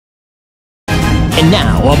And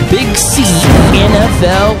now, a Big C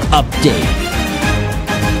NFL update.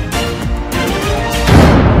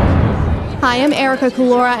 Hi, I'm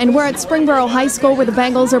Collura, and we're at Springboro High School where the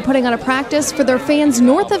Bengals are putting on a practice for their fans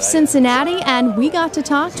north of Cincinnati, and we got to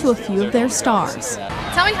talk to a few of their stars.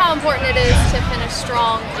 Tell me how important it is to finish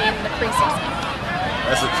strong in the preseason.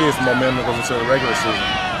 That's the key. It's momentum that goes into the regular season,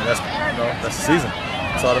 and that's the season.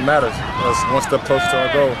 That's all that matters. That's one step closer to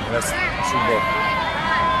our goal, and that's Super Bowl.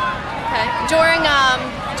 Okay.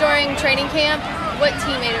 During training camp, what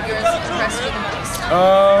teammate of yours impressed you the most?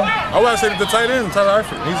 I would say the tight end, Tyler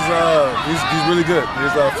Eifert. He's really good.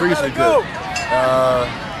 He's freakishly good.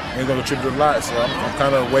 He's going to contribute a lot, so I'm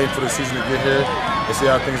kind of waiting for the season to get here and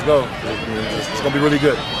see how things go. It's going to be really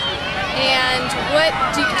good. And what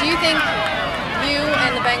do you think you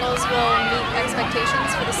and the Bengals will meet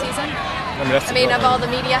expectations for the season? I mean, of all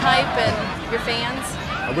the media hype and your fans?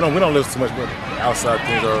 We don't listen too much what outside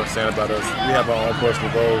things are saying about us. We have our own personal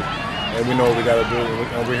goals, and we know what we got to do,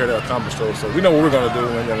 and we're here to accomplish those. So we know what we're going to do,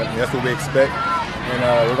 and that's what we expect, and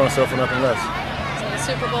we're going to settle for nothing less. So the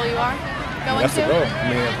Super Bowl you are going to? That's the goal. I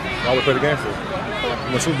mean, why we play the game for? Cool.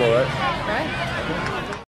 We're Super Bowl, right?